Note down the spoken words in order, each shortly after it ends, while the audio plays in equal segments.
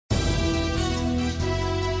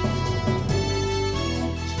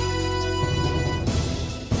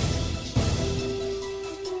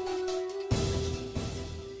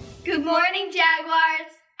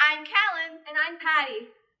Jaguars! I'm Callan. And I'm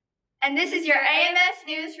Patty. And this is your AMS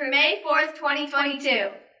News for May 4th, 2022.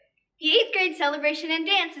 The 8th grade celebration and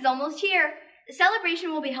dance is almost here. The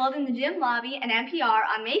celebration will be held in the gym lobby and NPR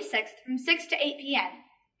on May 6th from 6 to 8 p.m.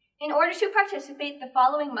 In order to participate, the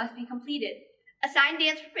following must be completed: a signed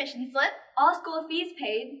dance permission slip, all school fees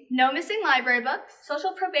paid, no missing library books,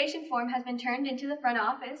 social probation form has been turned into the front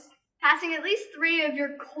office, passing at least 3 of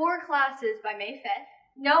your core classes by May 5th,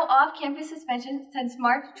 no off-campus suspension since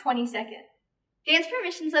March 22nd. Dance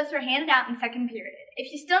permission slips were handed out in second period.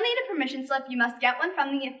 If you still need a permission slip, you must get one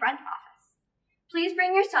from the front office. Please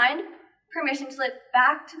bring your signed permission slip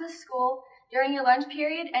back to the school during your lunch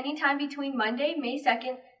period anytime between Monday, May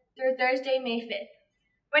 2nd through Thursday, May 5th.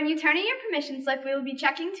 When you turn in your permission slip, we will be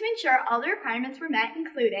checking to ensure all the requirements were met,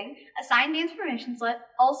 including a signed dance permission slip,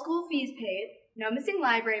 all school fees paid, no missing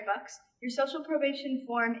library books, your social probation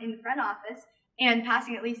form in the front office, and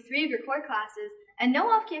passing at least 3 of your core classes, and no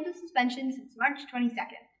off-campus suspension since March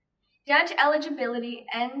 22nd. Judge eligibility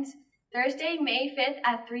ends Thursday, May 5th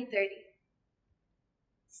at 3:30.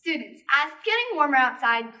 Students, as it's getting warmer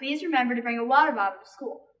outside, please remember to bring a water bottle to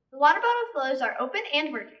school. The water bottle fillers are open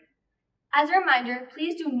and working. As a reminder,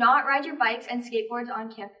 please do not ride your bikes and skateboards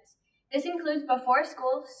on campus. This includes before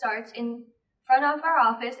school starts in front of our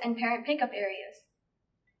office and parent pickup areas.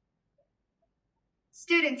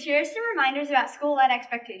 Students, here are some reminders about school-wide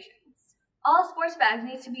expectations. All sports bags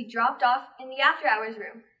need to be dropped off in the after-hours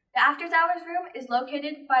room. The after-hours room is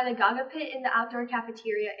located by the Gaga pit in the outdoor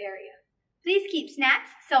cafeteria area. Please keep snacks,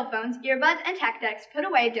 cell phones, earbuds, and tech decks put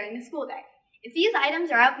away during the school day. If these items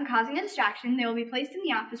are out and causing a distraction, they will be placed in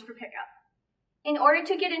the office for pickup. In order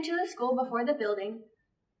to get into the school before the building,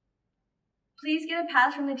 please get a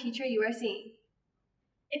pass from the teacher you are seeing.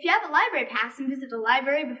 If you have a library pass and visit the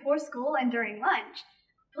library before school and during lunch,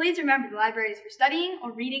 please remember the library is for studying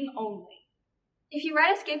or reading only. If you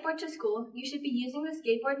ride a skateboard to school, you should be using the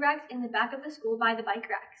skateboard racks in the back of the school by the bike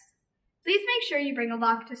racks. Please make sure you bring a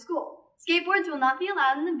lock to school. Skateboards will not be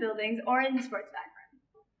allowed in the buildings or in the sports bag room.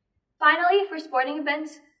 Finally, for sporting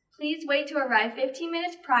events, please wait to arrive 15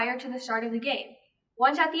 minutes prior to the start of the game.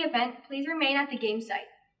 Once at the event, please remain at the game site.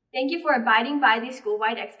 Thank you for abiding by these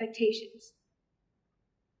school-wide expectations.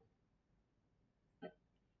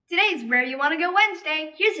 Today's Where You Want to Go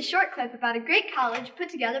Wednesday. Here's a short clip about a great college put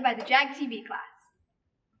together by the JAG TV class.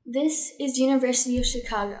 This is University of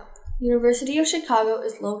Chicago. University of Chicago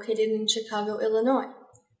is located in Chicago, Illinois.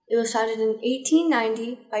 It was founded in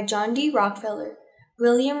 1890 by John D. Rockefeller,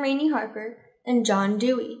 William Rainey Harper, and John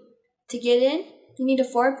Dewey. To get in, you need a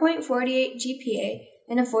 4.48 GPA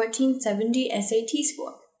and a 1470 SAT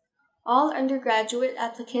score. All undergraduate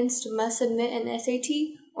applicants must submit an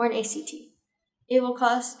SAT or an ACT. It will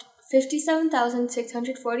cost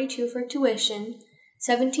 $57,642 for tuition,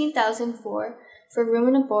 $17,004 for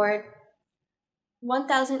room and board,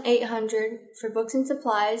 $1,800 for books and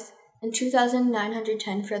supplies, and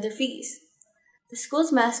 $2,910 for other fees. The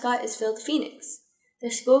school's mascot is Phil the Phoenix.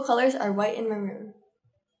 Their school colors are white and maroon.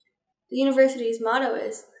 The university's motto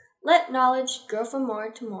is, "Let knowledge grow from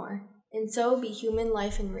more to more, and so be human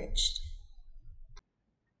life enriched."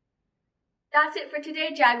 That's it for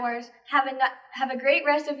today, Jaguars. Have a great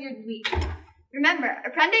rest of your week. Remember,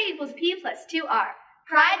 Apprende equals P plus 2R.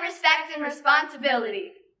 Pride, respect, and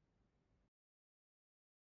responsibility.